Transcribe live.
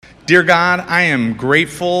Dear God, I am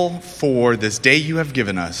grateful for this day you have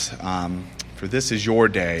given us, for this is your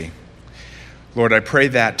day. Lord, I pray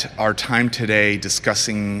that our time today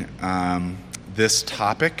discussing this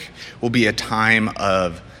topic will be a time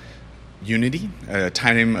of unity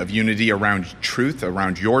around truth,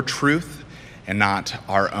 around your truth, and not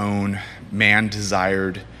our own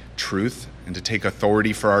man-desired truth, and to take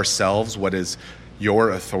authority for ourselves, what is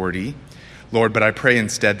your authority. Lord, but I pray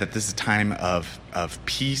instead that this is a time of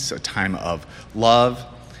peace, a time of love,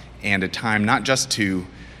 and a time not just to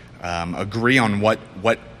agree on what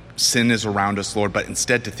sin is around us, Lord, but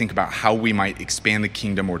instead to think about how we might expand the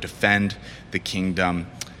kingdom or defend the kingdom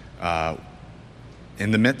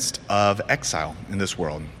in the midst of exile in this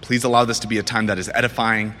world. Please allow this to be a time that is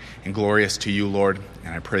edifying and glorious to you, Lord,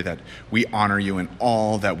 and I pray that we honor you in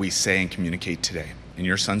all that we say and communicate today. In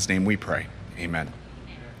your Son's name we pray. Amen.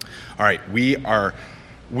 All right, we are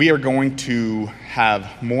going to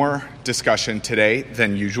have more discussion today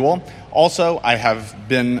than usual. Also, I have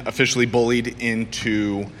been officially bullied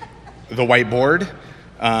into the whiteboard.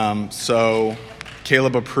 So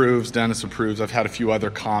Caleb approves, Dennis approves. I've had a few other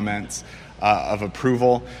comments of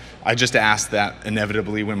approval. I just ask that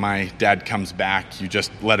inevitably when my dad comes back, you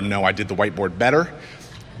just let him know I did the whiteboard better.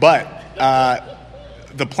 But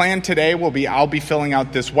the plan today will be I'll be filling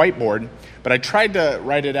out this whiteboard, but I tried to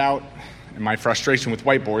write it out. And my frustration with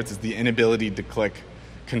whiteboards is the inability to click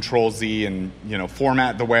Control-Z and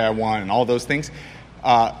format the way I want and all those things.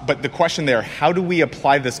 But the question there, how do we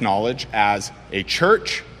apply this knowledge as a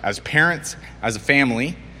church, as parents, as a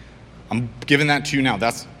family? I'm giving that to you now.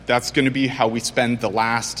 That's going to be how we spend the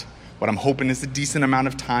last, what I'm hoping is a decent amount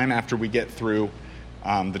of time after we get through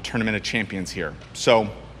the Tournament of Champions here. So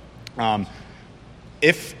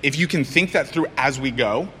if you can think that through as we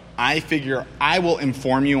go, I figure I will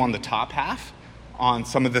inform you on the top half on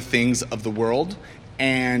some of the things of the world,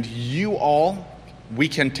 and you all, we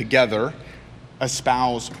can together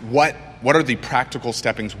espouse what are the practical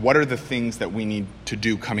steppings, what are the things that we need to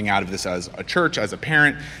do coming out of this as a church, as a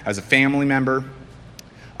parent, as a family member.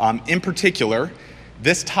 In particular,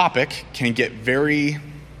 this topic can get very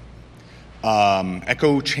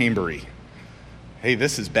echo chambery. Hey,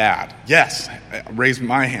 this is bad. Yes, I raised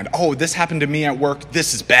my hand. Oh, this happened to me at work.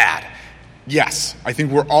 This is bad. Yes, I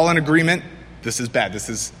think we're all in agreement. This is bad. This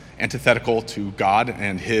is antithetical to God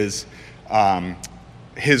and His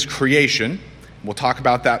creation. We'll talk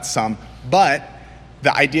about that some. But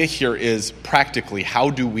the idea here is practically,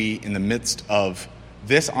 how do we, in the midst of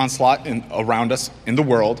this onslaught around us in the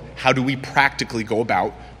world, how do we practically go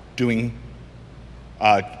about doing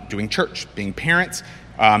church, being parents,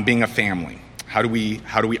 being a family? How do we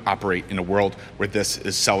operate in a world where this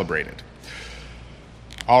is celebrated?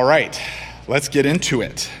 All right, let's get into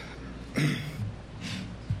it.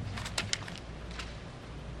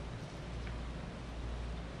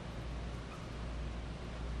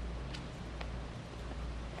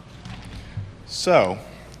 So,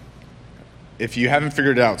 if you haven't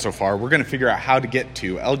figured it out so far, we're going to figure out how to get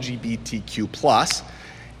to LGBTQ+,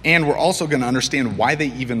 and we're also going to understand why they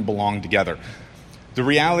even belong together. The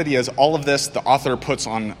reality is all of this, the author puts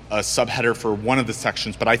on a subheader for one of the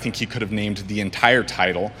sections, but I think he could have named the entire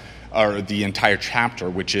title or the entire chapter,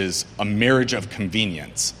 which is A Marriage of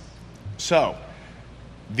Convenience. So,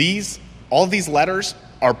 all these letters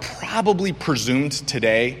are probably presumed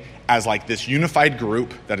today as like this unified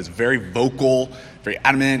group that is very vocal, very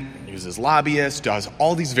adamant, uses lobbyists, does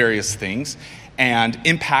all these various things, and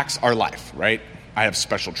impacts our life, right? I have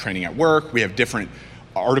special training at work. We have different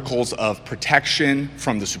articles of protection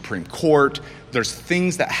from the Supreme Court. There's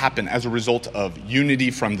things that happen as a result of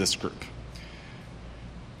unity from this group.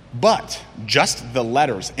 But just the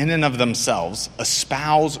letters in and of themselves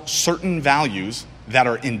espouse certain values that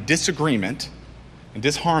are in disagreement and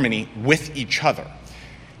disharmony with each other.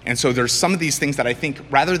 And so there's some of these things that I think,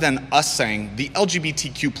 rather than us saying the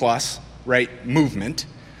LGBTQ+, right, movement,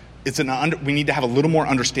 we need to have a little more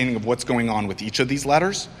understanding of what's going on with each of these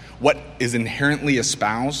letters, what is inherently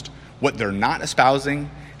espoused, what they're not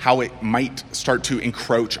espousing, how it might start to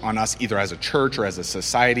encroach on us either as a church or as a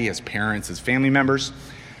society, as parents, as family members.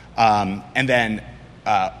 And then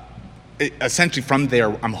essentially from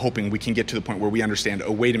there, I'm hoping we can get to the point where we understand,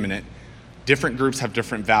 oh, wait a minute, different groups have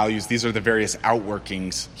different values. These are the various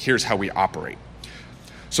outworkings. Here's how we operate.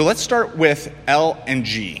 So let's start with L and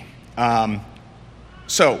G.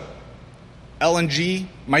 So L and G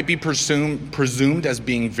might be presumed as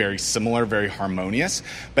being very similar, very harmonious,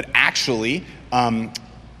 but actually,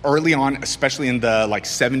 early on, especially in the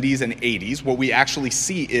 70s and 80s, what we actually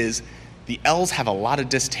see is the L's have a lot of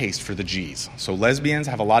distaste for the G's. So lesbians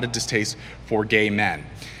have a lot of distaste for gay men.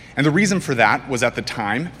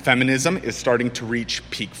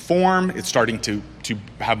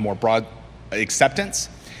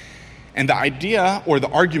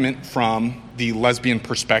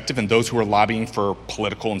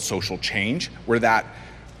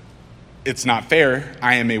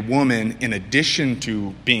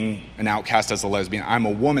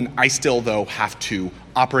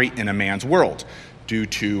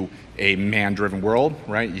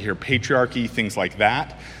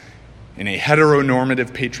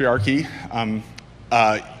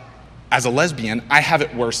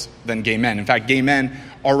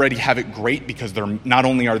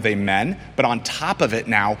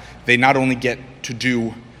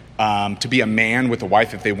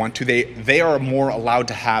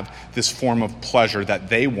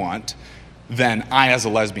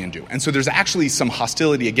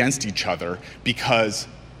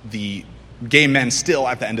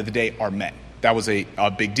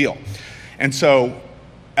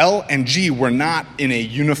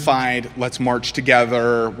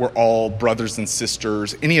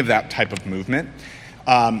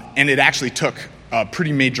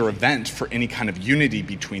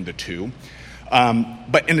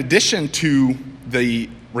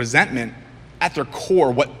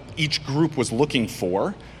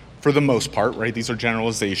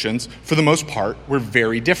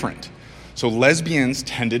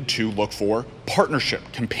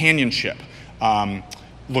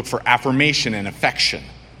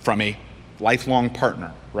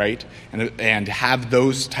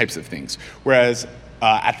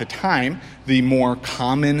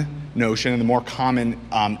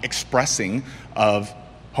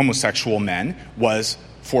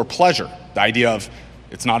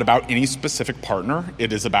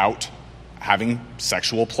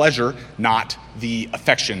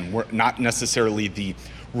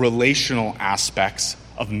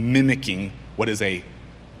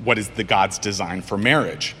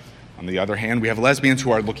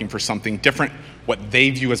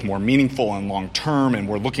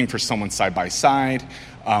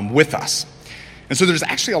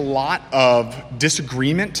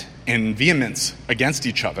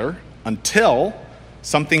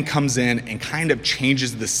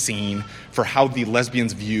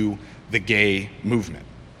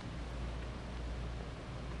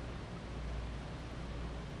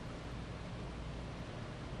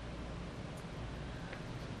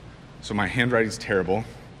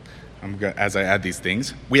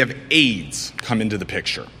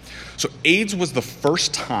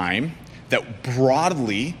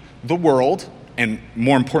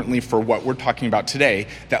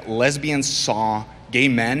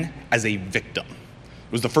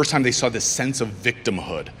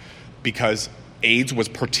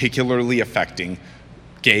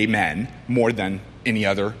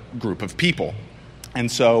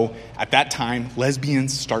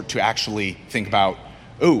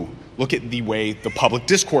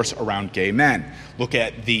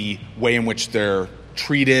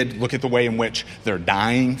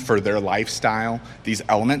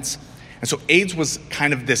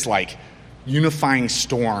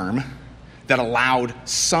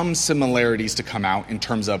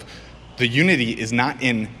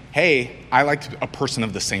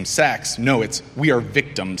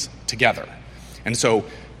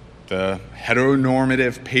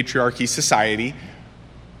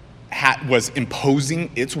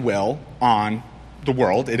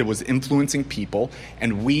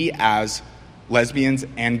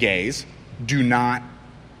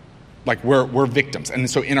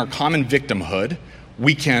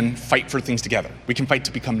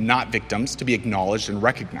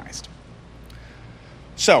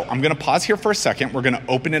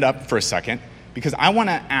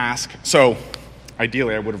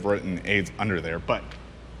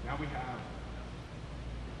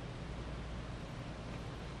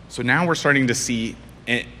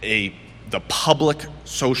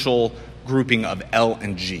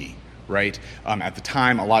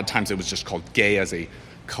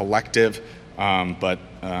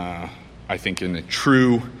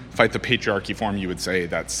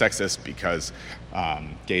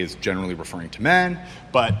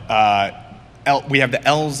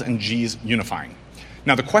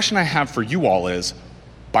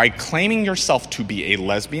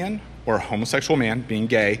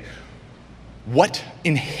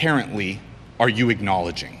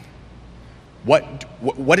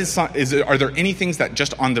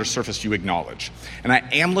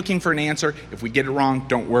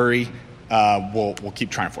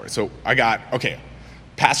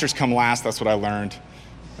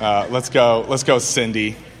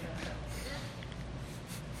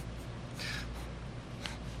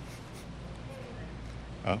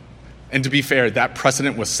 And to be fair, that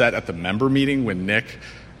precedent was set at the member meeting when Nick,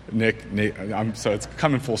 so it's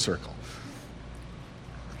coming full circle.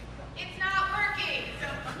 It's not working. So,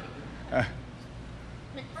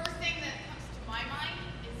 first thing that comes to my mind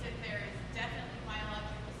is that there is definitely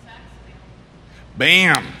biological sex.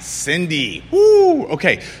 Bam, Cindy. Woo.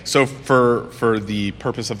 Okay, so for the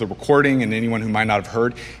purpose of the recording and anyone who might not have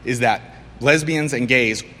heard, is that lesbians and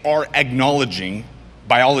gays are acknowledging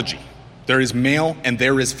biology. There is male and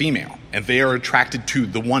there is female, and they are attracted to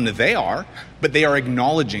the one they are, but they are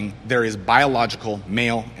acknowledging there is biological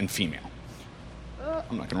male and female.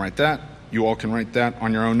 I'm not going to write that. You all can write that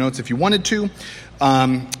on your own notes if you wanted to.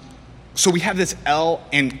 So we have this L,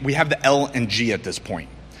 and we have the L and G at this point.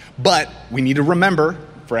 But we need to remember,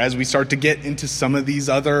 for as we start to get into some of these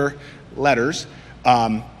other letters,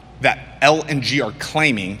 that L and G are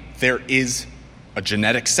claiming there is a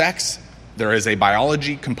genetic sex, there is a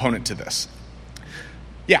biology component to this.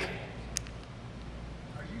 Yeah?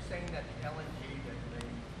 Are you saying that the L and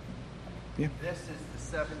G, this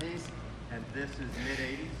is the 70s and this is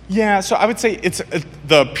mid-80s? Yeah, so I would say it's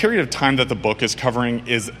the period of time that the book is covering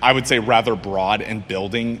is, I would say, rather broad and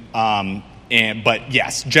building. But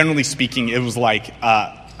yes, generally speaking, it was like,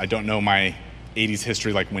 I don't know my 80s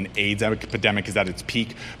history, like when AIDS epidemic is at its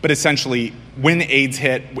peak, but essentially when AIDS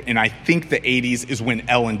hit, and I think the 80s is when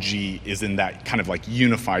L and G is in that kind of like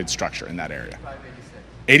unified structure in that area.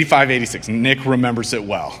 85, 86. Nick remembers it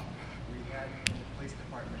well. We had the police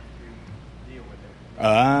department to deal with it.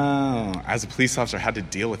 Oh, as a police officer, had to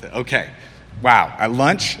deal with it. Okay. Wow. At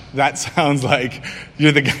lunch, that sounds like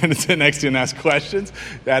you're the guy to sit next to you and ask questions.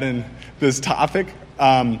 That in this topic.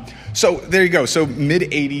 So there you go. So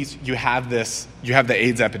mid-80s, you have the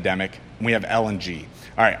AIDS epidemic, and we have L and G.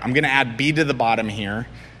 All right, I'm going to add B to the bottom here.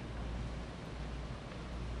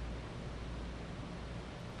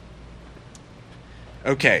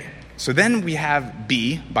 Okay, so then we have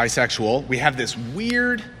B, bisexual. We have this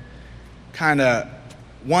weird kind of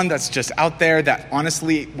one that's just out there that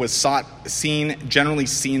honestly was generally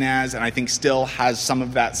seen as, and I think still has some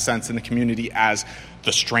of that sense in the community as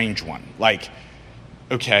the strange one. Like,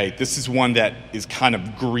 okay, this is one that is kind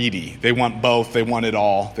of greedy. They want both. They want it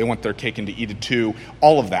all. They want their cake and to eat it too.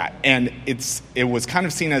 All of that. And it was kind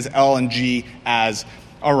of seen as L and G as,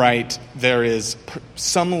 all right, there is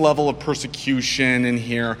some level of persecution in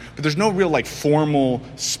here, but there's no real like formal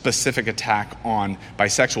specific attack on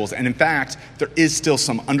bisexuals. And in fact, there is still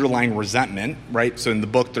some underlying resentment, right? So in the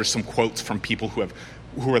book, there's some quotes from people who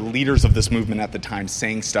are leaders of this movement at the time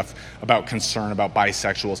saying stuff about concern about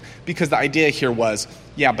bisexuals, because the idea here was,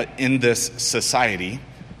 yeah, but in this society,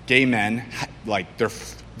 gay men, like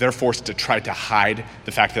they're forced to try to hide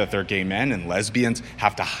the fact that they're gay men, and lesbians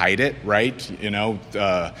have to hide it, right? You know,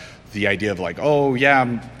 the idea of like, oh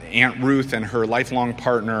yeah, Aunt Ruth and her lifelong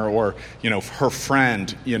partner, or, you know, her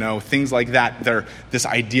friend, you know, things like that. This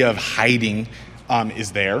idea of hiding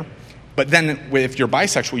is there. But then if you're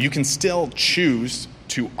bisexual, you can still choose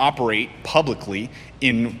to operate publicly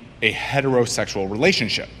in a heterosexual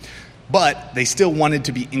relationship. But they still wanted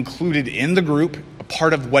to be included in the group, a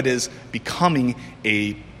part of what is becoming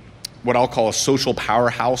what I'll call a social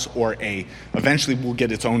powerhouse, or eventually will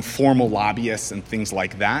get its own formal lobbyists and things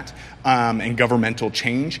like that, and governmental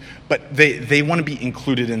change. But they want to be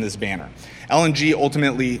included in this banner. L&G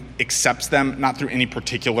ultimately accepts them, not through any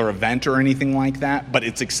particular event or anything like that, but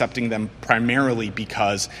it's accepting them primarily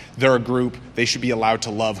because they're a group, they should be allowed to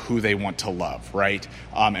love who they want to love, right?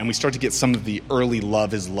 And we start to get some of the early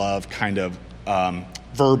love is love kind of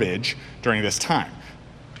verbiage during this time.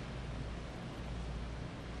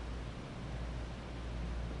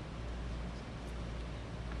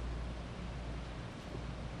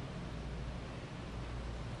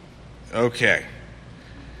 Okay.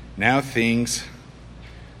 Now things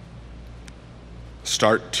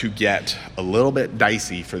start to get a little bit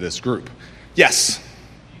dicey for this group. Yes.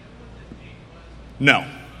 No.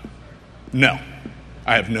 I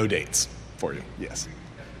have no dates for you. Yes.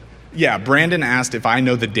 Yeah, Brandon asked if I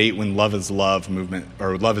know the date when Love is Love movement,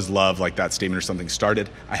 or Love is Love, like that statement or something, started.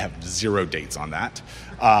 I have 0 dates on that.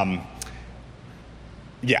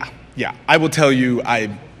 Yeah. I will tell you,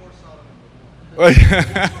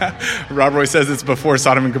 Rob Roy says it's before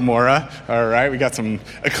Sodom and Gomorrah. All right, we got some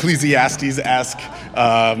Ecclesiastes-esque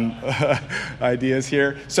ideas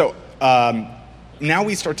here. So now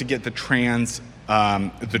we start to get the trans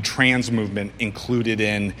movement included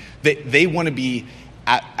in. They want to be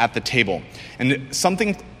at the table. And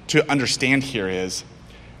something to understand here is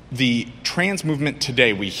the trans movement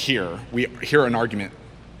today. We hear an argument.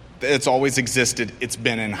 It's always existed. It's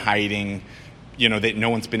been in hiding. that no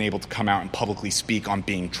one's been able to come out and publicly speak on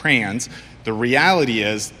being trans. The reality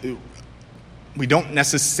is we don't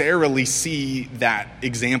necessarily see that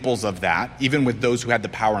examples of that, even with those who had the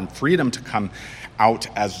power and freedom to come out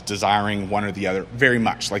as desiring one or the other, very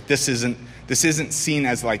much. Like this isn't seen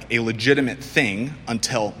as like a legitimate thing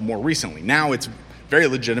until more recently. Now it's very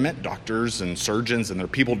legitimate, doctors and surgeons, and there are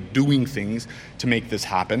people doing things to make this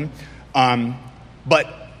happen. But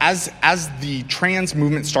as the trans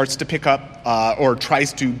movement starts to pick up or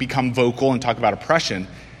tries to become vocal and talk about oppression,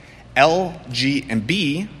 L, G, and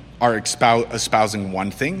B are espousing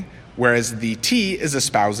one thing, whereas the T is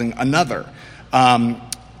espousing another.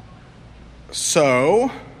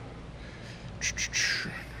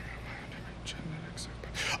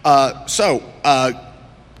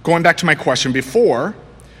 Going back to my question before,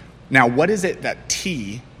 now what is it that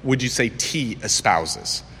T, would you say T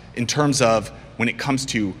espouses in terms of when it comes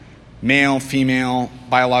to male, female,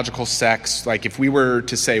 biological sex? Like if we were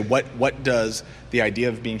to say what does the idea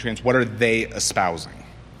of being trans, what are they espousing?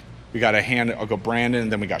 We got a hand, I'll go Brandon,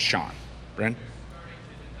 and then we got Sean. Brandon?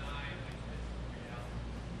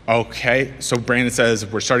 Okay, so Brandon says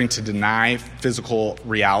we're starting to deny physical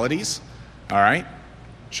realities. All right.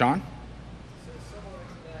 Sean? So similar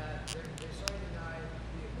to that, they're starting to deny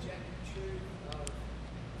the objective truth of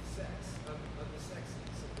sex, of the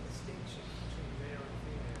sexes, of the distinction between male and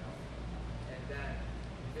female, and that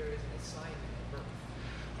there is an assignment at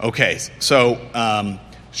birth. Okay, so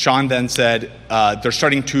Sean then said they're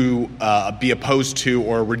starting to be opposed to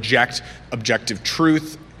or reject objective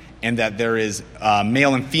truth, and that there is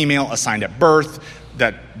male and female assigned at birth,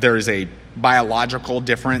 that there is a biological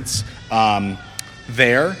difference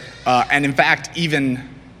there. And in fact, even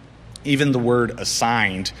the word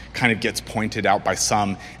assigned kind of gets pointed out by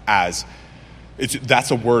some as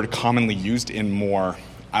that's a word commonly used in more,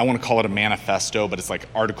 I want to call it a manifesto, but it's like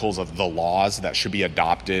articles of the laws that should be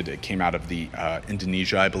adopted. It came out of the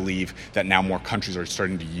Indonesia, I believe, that now more countries are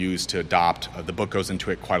starting to use to adopt. The book goes into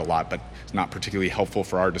it quite a lot, but it's not particularly helpful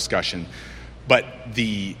for our discussion. But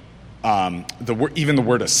even the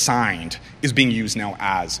word assigned is being used now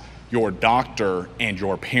as your doctor and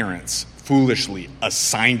your parents foolishly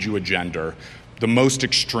assigned you a gender. The most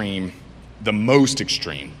extreme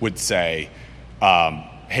would say,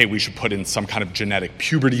 hey, we should put in some kind of genetic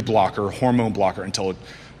puberty blocker, hormone blocker until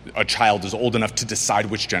a child is old enough to decide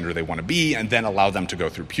which gender they want to be, and then allow them to go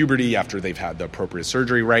through puberty after they've had the appropriate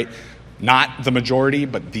surgery, right? Not the majority,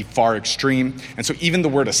 but the far extreme. And so even the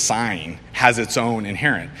word assign has its own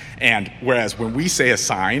inherent. And whereas when we say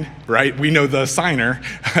assign, right, we know the assigner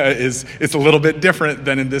it's a little bit different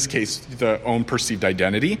than in this case, the own perceived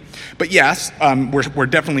identity. But yes, we're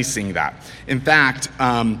definitely seeing that. In fact,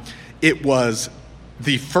 it was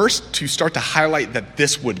the first to start to highlight that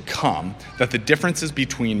this would come, that the differences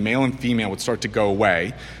between male and female would start to go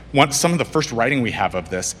away. Some of the first writing we have of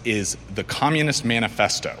this is the Communist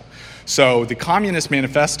Manifesto. So the Communist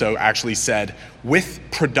Manifesto actually said, with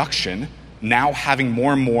production now having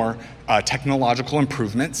more and more technological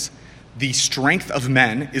improvements, the strength of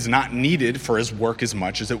men is not needed for his work as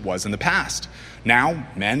much as it was in the past. Now,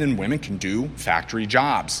 men and women can do factory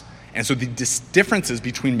jobs. And so the differences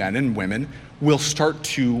between men and women will start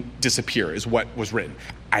to disappear, is what was written.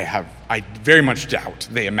 I very much doubt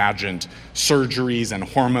they imagined surgeries and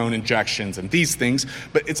hormone injections and these things,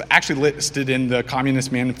 but it's actually listed in the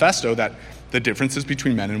Communist Manifesto that the differences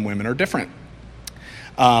between men and women are different,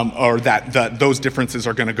 or that those differences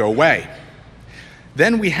are going to go away.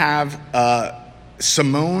 Then we have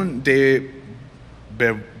Simone de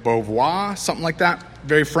Beauvoir, something like that,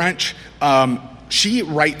 very French. She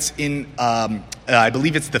writes in, I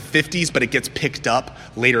believe it's the 50s, but it gets picked up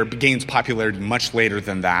later. It gains popularity much later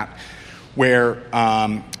than that, where,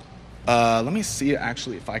 let me see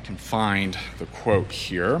actually if I can find the quote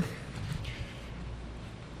here.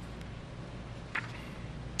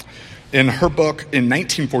 In her book in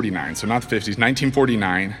 1949, so not the 50s,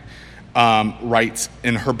 1949, writes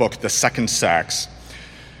in her book, The Second Sex,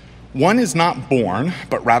 one is not born,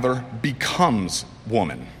 but rather becomes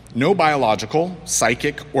woman. No biological,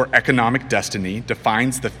 psychic, or economic destiny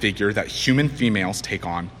defines the figure that human females take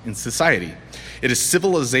on in society. It is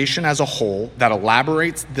civilization as a whole that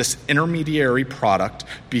elaborates this intermediary product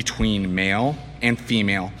between male and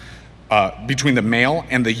female, between the male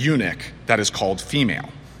and the eunuch that is called female.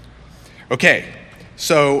 Okay,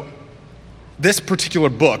 so this particular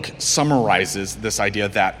book summarizes this idea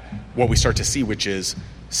that what we start to see, which is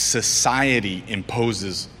society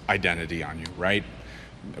imposes identity on you, right?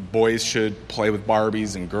 Boys should play with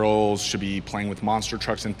Barbies and girls should be playing with monster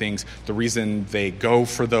trucks and things. The reason they go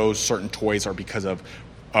for those certain toys are because of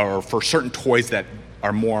or for certain toys that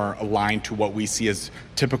are more aligned to what we see as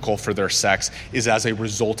typical for their sex is as a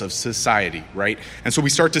result of society, right? And so we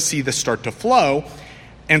start to see this start to flow.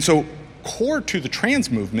 And so core to the trans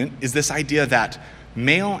movement is this idea that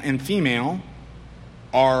male and female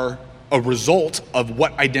are a result of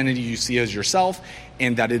what identity you see as yourself,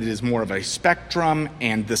 and that it is more of a spectrum,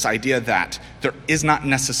 and this idea that there is not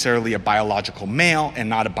necessarily a biological male and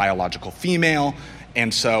not a biological female.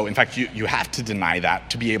 And so, in fact, you have to deny that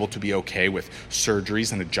to be able to be okay with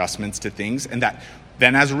surgeries and adjustments to things, and that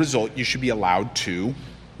then as a result, you should be allowed to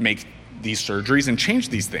make these surgeries and change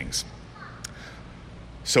these things.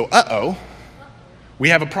 So, we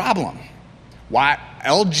have a problem. Why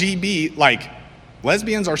LGB, like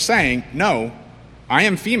lesbians are saying, no, I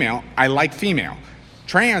am female, I like female.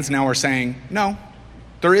 Trans now are saying, no,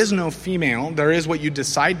 there is no female, there is what you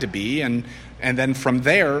decide to be, and then from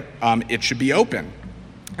there, it should be open.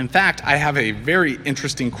 In fact, I have a very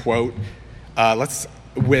interesting quote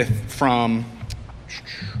from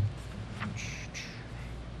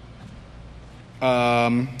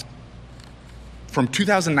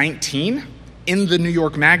 2019 in the New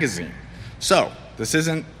York Magazine. So this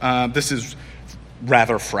is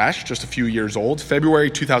rather fresh, just a few years old. February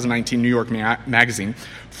 2019 New York Magazine,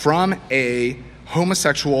 from a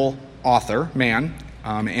homosexual author, man,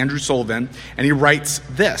 Andrew Sullivan, and he writes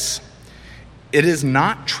this: "It is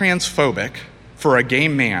not transphobic for a gay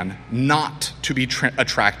man not to be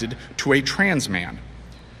attracted to a trans man.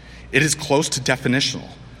 It is close to definitional.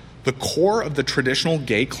 The core of the traditional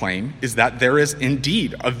gay claim is that there is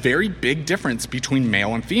indeed a very big difference between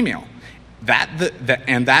male and female.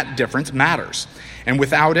 That difference matters. And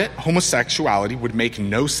without it, homosexuality would make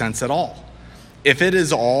no sense at all. If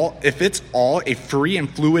it's all a free and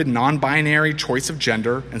fluid non-binary choice of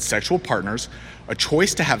gender and sexual partners, a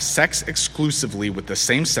choice to have sex exclusively with the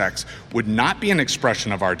same sex would not be an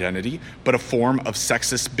expression of our identity, but a form of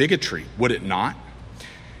sexist bigotry, would it not?"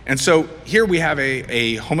 And so here we have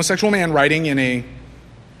a homosexual man writing in a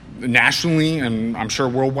nationally and I'm sure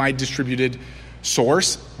worldwide distributed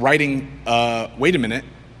source, writing, wait a minute,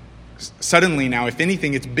 suddenly now, if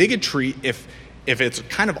anything, it's bigotry if it's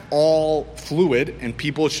kind of all fluid and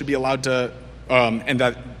people should be allowed to, and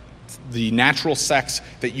that the natural sex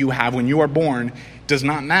that you have when you are born does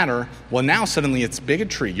not matter. Well, now suddenly it's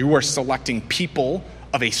bigotry. You are selecting people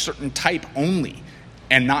of a certain type only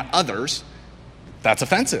and not others. That's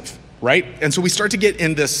offensive, right? And so we start to get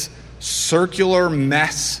in this circular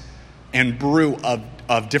mess and brew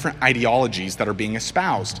of different ideologies that are being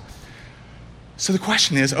espoused. So the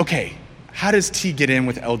question is, okay, how does T get in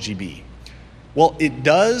with LGB? Well, it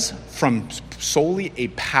does from solely a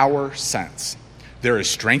power sense. There is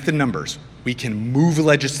strength in numbers. We can move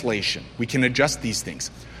legislation. We can adjust these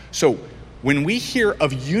things. So when we hear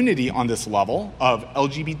of unity on this level of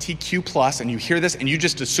LGBTQ+, and you hear this and you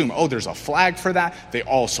just assume, oh, there's a flag for that, they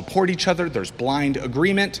all support each other, there's blind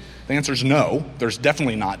agreement, the answer is no, there's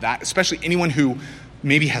definitely not that, especially anyone who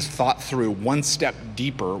maybe has thought through one step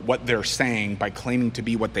deeper what they're saying by claiming to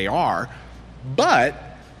be what they are. But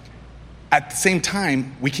at the same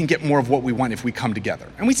time, we can get more of what we want if we come together.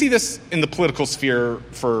 And we see this in the political sphere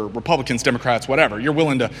for Republicans, Democrats, whatever. We're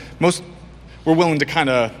willing to kind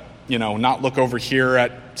of, not look over here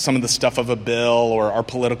at some of the stuff of a bill or our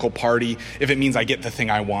political party if it means I get the thing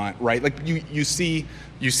I want, right? Like you see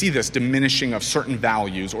this diminishing of certain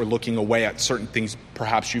values or looking away at certain things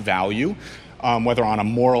perhaps you value, whether on a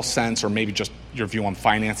moral sense or maybe just your view on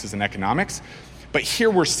finances and economics. But here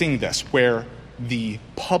we're seeing this where the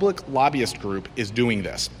public lobbyist group is doing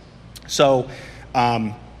this. So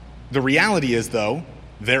the reality is, though,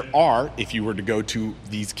 there are, if you were to go to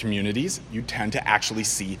these communities, you tend to actually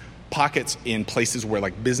see pockets in places where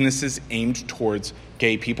like businesses aimed towards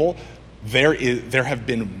gay people. There have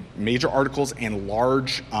been major articles and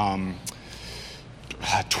large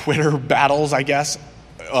Twitter battles, I guess,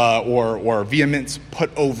 or vehemence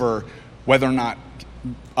put over whether or not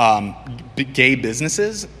gay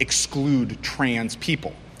businesses exclude trans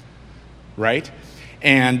people, right?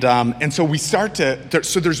 And so we start to,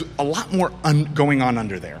 so there's a lot more going on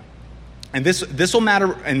under there. And this will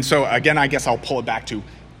matter. And so again, I guess I'll pull it back to,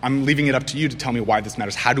 I'm leaving it up to you to tell me why this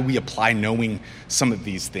matters. How do we apply knowing some of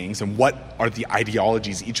these things, and what are the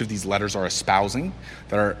ideologies each of these letters are espousing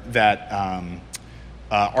that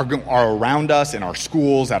are around us in our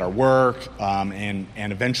schools, at our work, and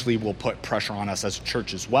eventually will put pressure on us as a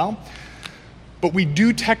church as well. But we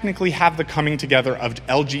do technically have the coming together of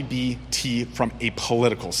LGBT from a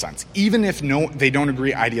political sense. Even if they don't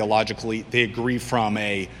agree ideologically, they agree from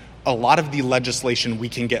a lot of the legislation we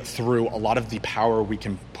can get through, a lot of the power we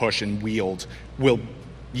can push and wield will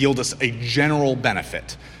yield us a general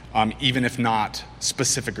benefit, even if not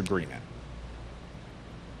specific agreement.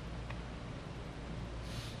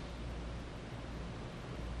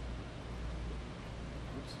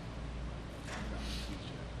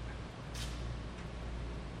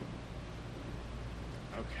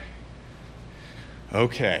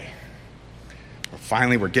 Okay.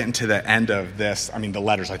 Finally, we're getting to the end of this. I mean, the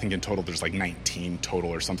letters, I think in total there's like 19 total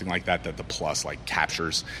or something like that the plus like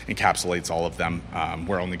encapsulates all of them.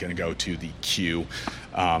 We're only going to go to the Q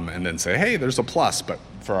and then say, hey, there's a plus, but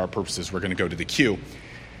for our purposes, we're going to go to the Q.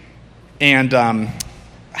 And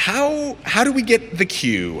how do we get the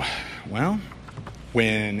Q? Well,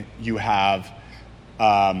 when you have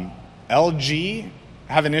LG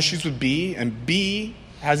having issues with B and B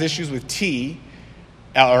has issues with T,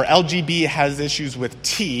 or LGB has issues with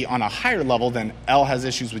T on a higher level than L has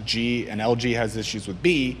issues with G and LG has issues with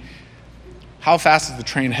B, how fast is the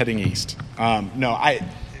train heading east? At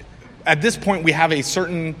this point we have a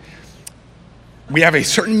certain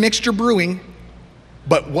mixture brewing,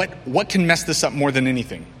 but what can mess this up more than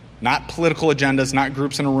anything? Not political agendas, not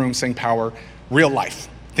groups in a room saying power, real life.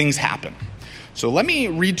 Things happen. So let me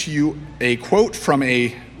read to you a quote from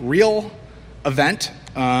a real event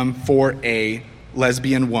for a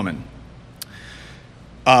lesbian woman.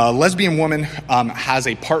 A lesbian woman has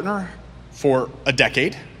a partner for a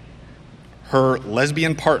decade. Her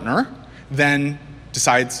lesbian partner then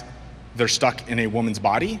decides they're stuck in a woman's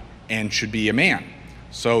body and should be a man.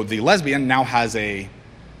 So the lesbian now has in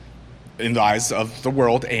the eyes of the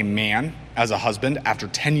world, a man as a husband after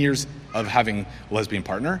 10 years of having a lesbian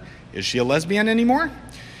partner. Is she a lesbian anymore?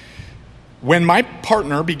 When my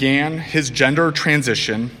partner began his gender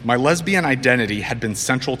transition, my lesbian identity had been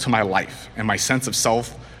central to my life and my sense of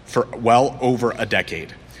self for well over a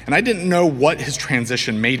decade. And I didn't know what his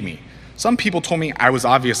transition made me. Some people told me I was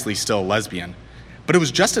obviously still a lesbian, but it was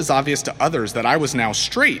just as obvious to others that I was now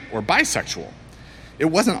straight or bisexual. It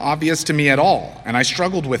wasn't obvious to me at all, and I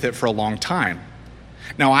struggled with it for a long time.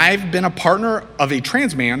 Now, I've been a partner of a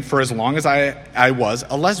trans man for as long as I was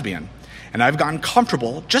a lesbian. And I've gotten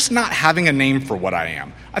comfortable just not having a name for what I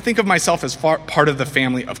am. I think of myself as part of the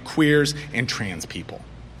family of queers and trans people.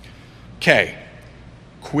 Okay,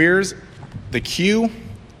 queers, the Q,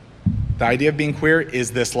 the idea of being queer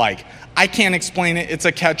is this like, I can't explain it, it's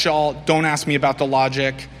a catch-all, don't ask me about the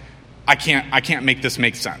logic, I can't make this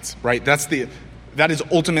make sense, right? That is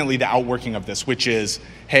ultimately the outworking of this, which is,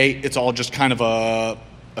 hey, it's all just kind of a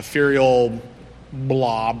ethereal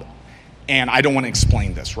blob, and I don't want to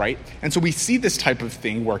explain this, right? And so we see this type of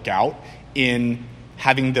thing work out in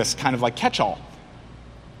having this kind of like catch-all.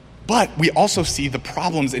 But we also see the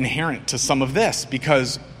problems inherent to some of this,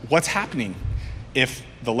 because what's happening if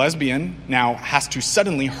the lesbian now has to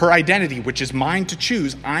suddenly, her identity, which is mine to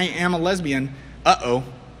choose, I am a lesbian,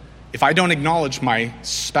 if I don't acknowledge my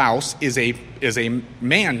spouse is a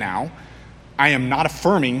man now, I am not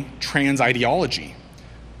affirming trans ideology.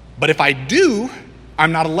 But if I do,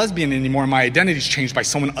 I'm not a lesbian anymore. My identity's changed by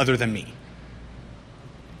someone other than me.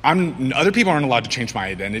 Other people aren't allowed to change my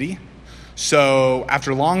identity. So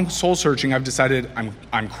after long soul searching, I've decided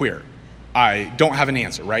I'm queer. I don't have an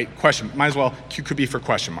answer, right? Question. Might as well, Q could be for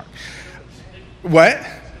question mark. What?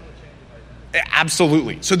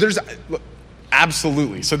 Absolutely. So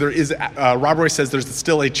absolutely. So there is, Rob Roy says there's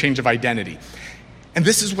still a change of identity. And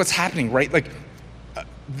this is what's happening, right? Like,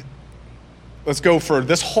 let's go for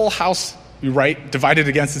this whole house, right? Divided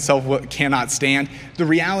against itself, what cannot stand. The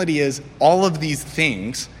reality is all of these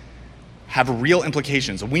things have real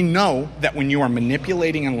implications. We know that when you are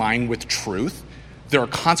manipulating and lying with truth, there are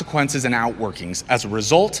consequences and outworkings as a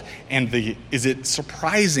result. And is it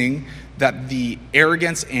surprising that the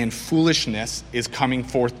arrogance and foolishness is coming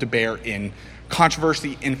forth to bear in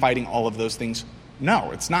controversy, infighting, all of those things?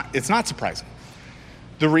 No, it's not surprising.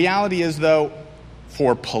 The reality is, though,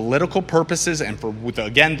 for political purposes and for,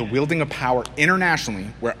 again, the wielding of power internationally,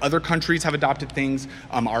 where other countries have adopted things,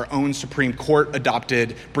 our own Supreme Court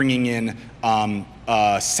adopted bringing in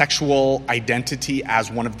sexual identity as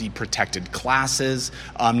one of the protected classes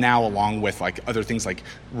now, along with like other things like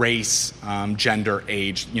race, gender,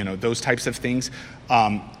 age, those types of things.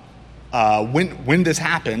 When this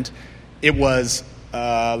happened, it was,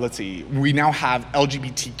 we now have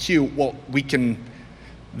LGBTQ. Well,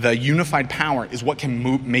 the unified power is what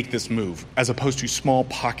can make this move, as opposed to small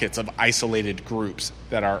pockets of isolated groups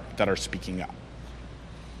that are speaking up.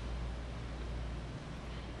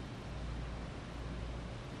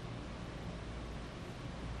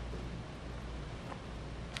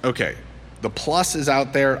 Okay, the plus is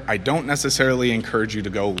out there. I don't necessarily encourage you to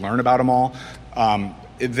go learn about them all.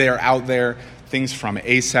 They're out there. things from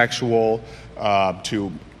asexual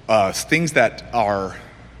to things that are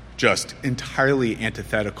just entirely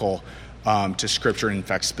antithetical to Scripture. In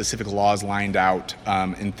fact, specific laws lined out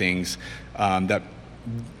in things that,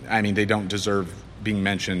 they don't deserve being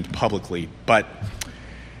mentioned publicly. But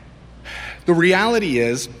the reality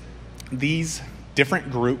is these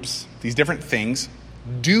different groups, these different things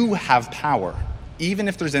do have power, even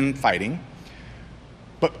if there's infighting.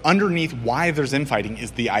 But underneath why there's infighting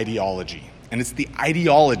is the ideology. And it's the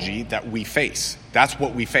ideology that we face. That's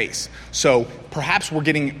what we face. So perhaps we're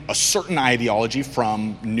getting a certain ideology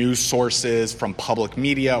from news sources, from public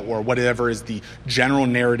media, or whatever is the general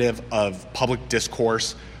narrative of public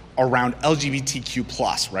discourse around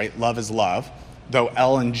LGBTQ+, right? Love is love. Though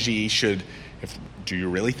L and G do you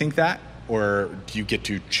really think that? Or do you get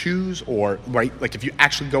to choose? Or, right, like if you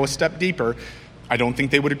actually go a step deeper, I don't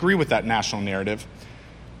think they would agree with that national narrative.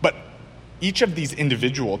 But each of these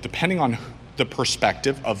individual, depending on the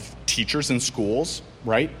perspective of teachers in schools,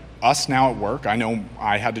 right? Us now at work, I know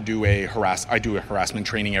I had to do a harassment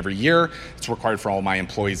training every year. It's required for all my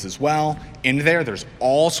employees as well. In there's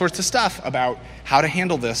all sorts of stuff about how to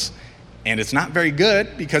handle this. And it's not very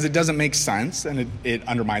good because it doesn't make sense and it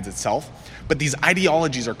undermines itself. But these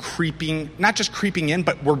ideologies are not just creeping in,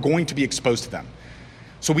 but we're going to be exposed to them.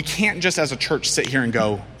 So we can't just as a church sit here and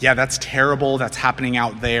go, yeah, that's terrible, that's happening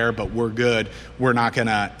out there, but we're good.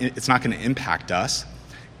 It's not gonna impact us.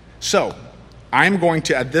 So I'm going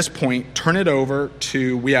to, at this point, turn it over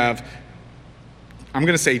to, I'm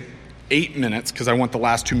gonna say 8 minutes, because I want the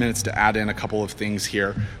last 2 minutes to add in a couple of things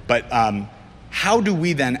here. But how do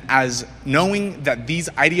we then, as knowing that these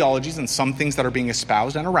ideologies and some things that are being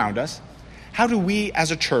espoused and around us, how do we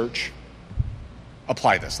as a church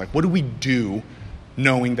apply this? Like, what do we do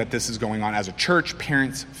knowing that this is going on as a church,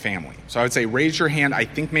 parents, family? So I would say raise your hand. I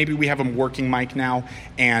think maybe we have a working mic now,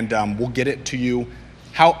 and we'll get it to you.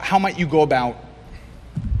 How might you go about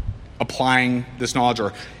applying this knowledge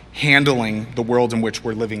or handling the world in which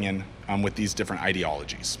we're living in with these different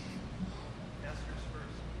ideologies?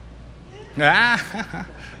 All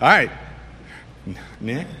right.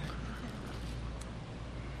 Nick?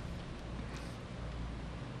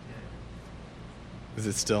 Is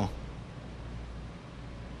it still?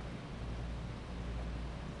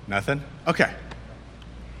 Nothing? Okay.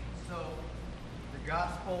 So, the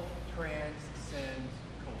gospel transcends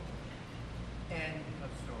culture. End of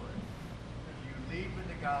story. If you lead with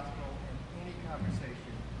the gospel in any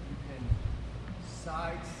conversation, you can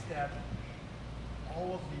sidestep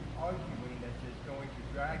all of the arguing that is going to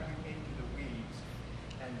drag you into the weeds,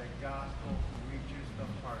 and the gospel reaches the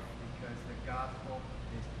heart because the gospel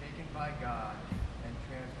is taken by God and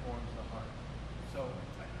transforms the heart. So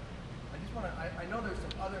I just want to, I know there's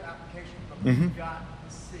some other applications, but we've got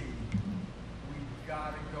to see, we've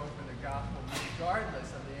got to go for the gospel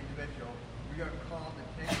regardless of the individual. We are called to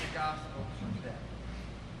take the gospel to them.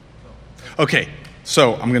 Okay,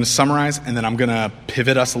 so I'm going to summarize, and then I'm going to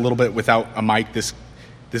pivot us a little bit without a mic. This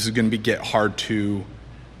is going to get hard to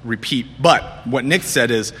repeat. But what Nick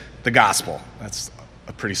said is the gospel. That's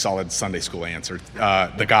a pretty solid Sunday school answer,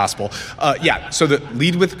 the gospel. So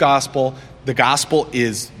lead with gospel. The gospel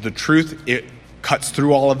is the truth. It cuts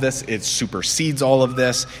through all of this. It supersedes all of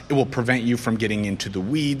this. It will prevent you from getting into the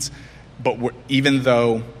weeds. But even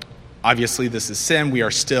though obviously this is sin, we are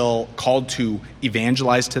still called to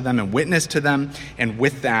evangelize to them and witness to them. And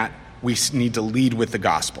with that, we need to lead with the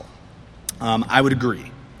gospel. I would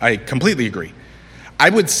agree. I completely agree. I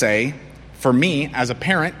would say, for me, as a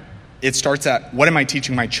parent, it starts at, what am I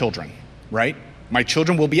teaching my children, right? My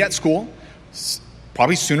children will be at school,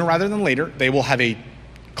 probably sooner rather than later. They will have a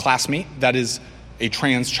classmate that is a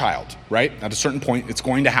trans child, right? At a certain point, it's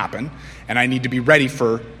going to happen, and I need to be ready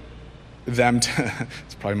for them to,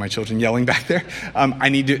 it's probably my children yelling back there. I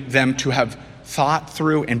need them to have thought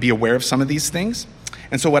through and be aware of some of these things.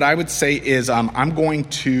 And so what I would say is I'm going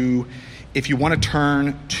to, if you want to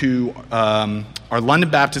turn to our London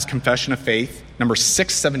Baptist Confession of Faith, number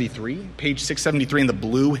 673, page 673 in the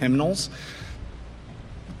blue hymnals.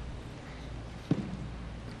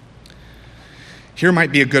 Here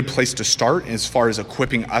might be a good place to start as far as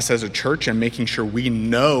equipping us as a church and making sure we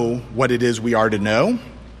know what it is we are to know.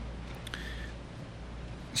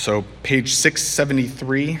 So page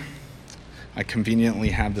 673, I conveniently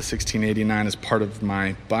have the 1689 as part of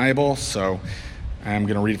my Bible, so I'm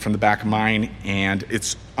going to read it from the back of mine, and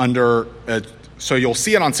it's under, so you'll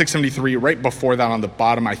see it on 673, right before that on the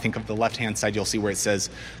bottom, I think of the left-hand side, you'll see where it says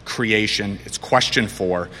creation. It's question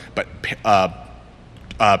 4, but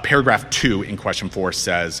paragraph 2 in question 4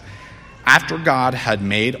 says, after God had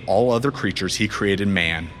made all other creatures, he created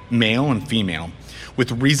man, male and female,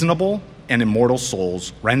 with reasonable and immortal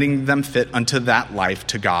souls, rendering them fit unto that life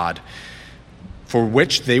to God, for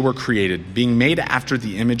which they were created, being made after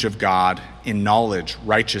the image of God in knowledge,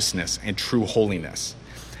 righteousness, and true holiness,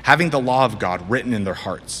 having the law of God written in their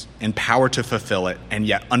hearts, in power to fulfill it, and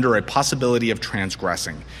yet under a possibility of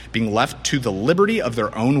transgressing, being left to the liberty of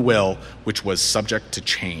their own will, which was subject to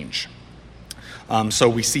change. So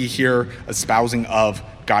we see here a espousing of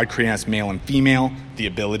God creating us male and female, the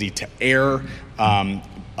ability to err,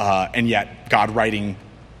 and yet God writing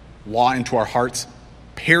law into our hearts,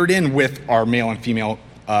 paired in with our male and female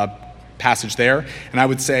passage there. And I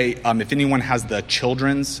would say if anyone has the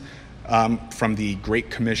children's from the Great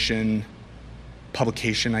Commission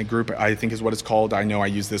publication I think is what it's called. I know I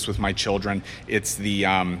use this with my children. It's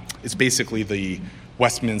basically the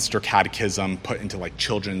Westminster Catechism put into like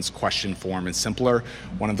children's question form and simpler.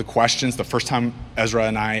 One of the questions, the first time Ezra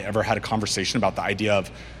and I ever had a conversation about the idea of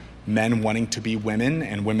men wanting to be women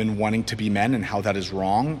and women wanting to be men and how that is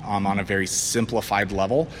wrong on a very simplified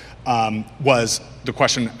level, was the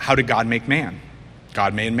question, how did God make man?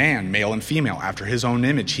 God made man, male and female. After his own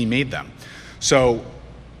image, he made them. So,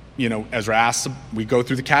 Ezra asks, we go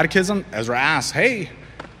through the catechism, Ezra asks, hey,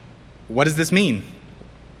 what does this mean?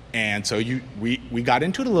 And so we got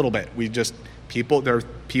into it a little bit. There are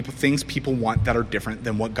things people want that are different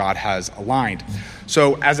than what God has aligned.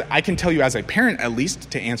 So as I can tell you as a parent, at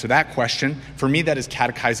least, to answer that question, for me, that is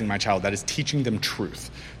catechizing my child. That is teaching them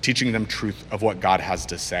truth of what God has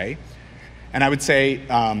to say. And I would say,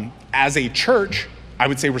 as a church, I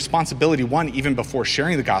would say responsibility one, even before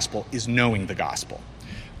sharing the gospel, is knowing the gospel.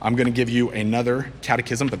 I'm going to give you another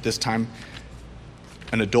catechism, but this time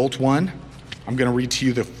an adult one. I'm going to read to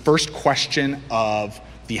you the first question of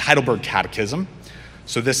the Heidelberg Catechism.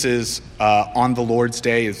 So this is on the Lord's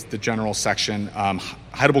Day is the general section.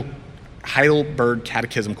 Heidelberg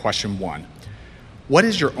Catechism question 1. What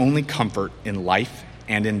is your only comfort in life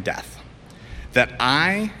and in death? That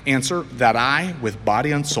I, with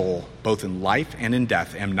body and soul, both in life and in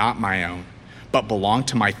death, am not my own, but belong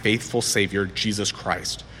to my faithful Savior, Jesus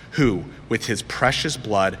Christ, who, with his precious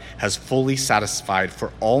blood, has fully satisfied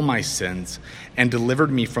for all my sins and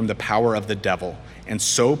delivered me from the power of the devil, and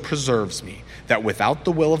so preserves me, that without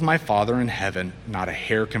the will of my Father in heaven, not a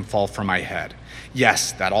hair can fall from my head.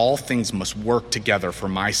 Yes, that all things must work together for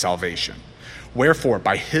my salvation. Wherefore,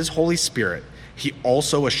 by his Holy Spirit, he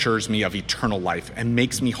also assures me of eternal life and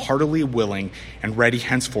makes me heartily willing and ready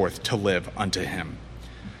henceforth to live unto him.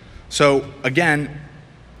 So again,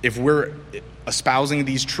 if we're espousing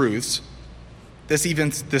these truths,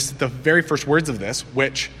 the very first words of this,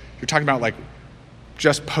 which you're talking about like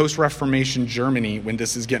just post-Reformation Germany when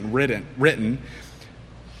this is getting written,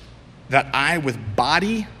 that I with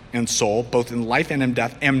body and soul, both in life and in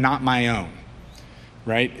death, am not my own,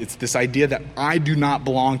 right? It's this idea that I do not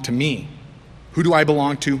belong to me. Who do I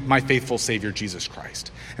belong to? My faithful Savior, Jesus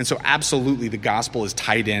Christ. And so absolutely the gospel is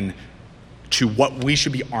tied in to what we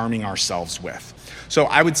should be arming ourselves with. So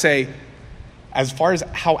I would say, as far as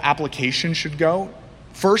how application should go,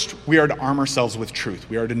 first, we are to arm ourselves with truth.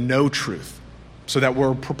 We are to know truth so that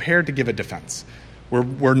we're prepared to give a defense.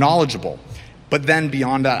 We're knowledgeable. But then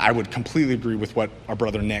beyond that, I would completely agree with what our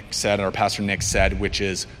brother Nick said, our pastor Nick said, which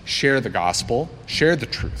is share the gospel, share the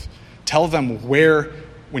truth. Tell them where,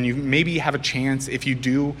 when you maybe have a chance, if you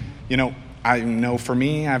do, I know for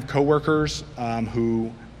me, I have coworkers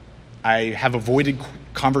who I have avoided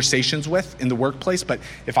conversations with in the workplace, but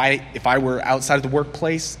if I were outside of the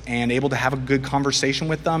workplace and able to have a good conversation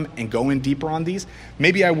with them and go in deeper on these,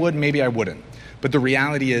 maybe I would, maybe I wouldn't. But the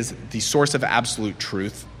reality is the source of absolute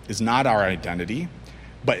truth is not our identity,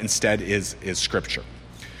 but instead is Scripture.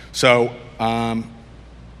 So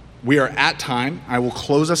we are at time. I will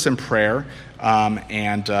close us in prayer,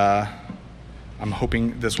 and I'm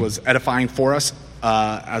hoping this was edifying for us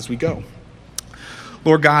as we go.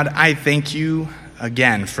 Lord God, I thank you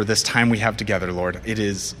again for this time we have together, Lord. It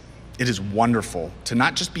is wonderful to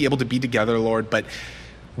not just be able to be together, Lord, but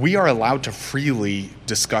we are allowed to freely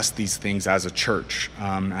discuss these things as a church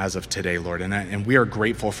as of today, Lord, and we are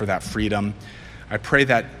grateful for that freedom. I pray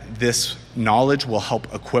that this knowledge will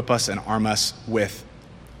help equip us and arm us with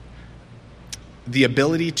the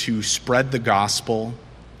ability to spread the gospel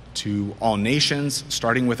to all nations,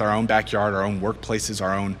 starting with our own backyard, our own workplaces,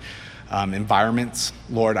 our own environments.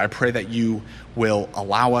 Lord, I pray that you will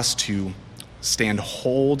allow us to stand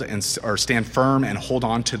firm and hold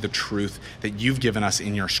on to the truth that you've given us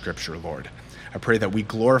in your Scripture, Lord. I pray that we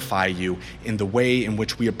glorify you in the way in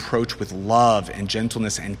which we approach with love and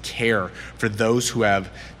gentleness and care for those who have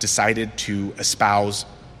decided to espouse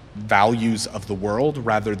values of the world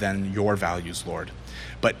rather than your values, Lord.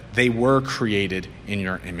 But they were created in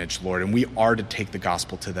your image, Lord, and we are to take the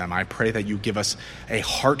gospel to them. I pray that you give us a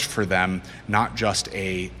heart for them, not just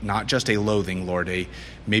a loathing, Lord,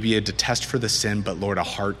 maybe a detest for the sin, but Lord, a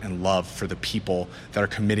heart and love for the people that are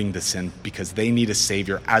committing the sin, because they need a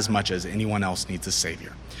Savior as much as anyone else needs a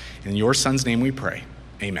Savior. In your Son's name we pray.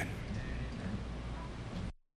 Amen.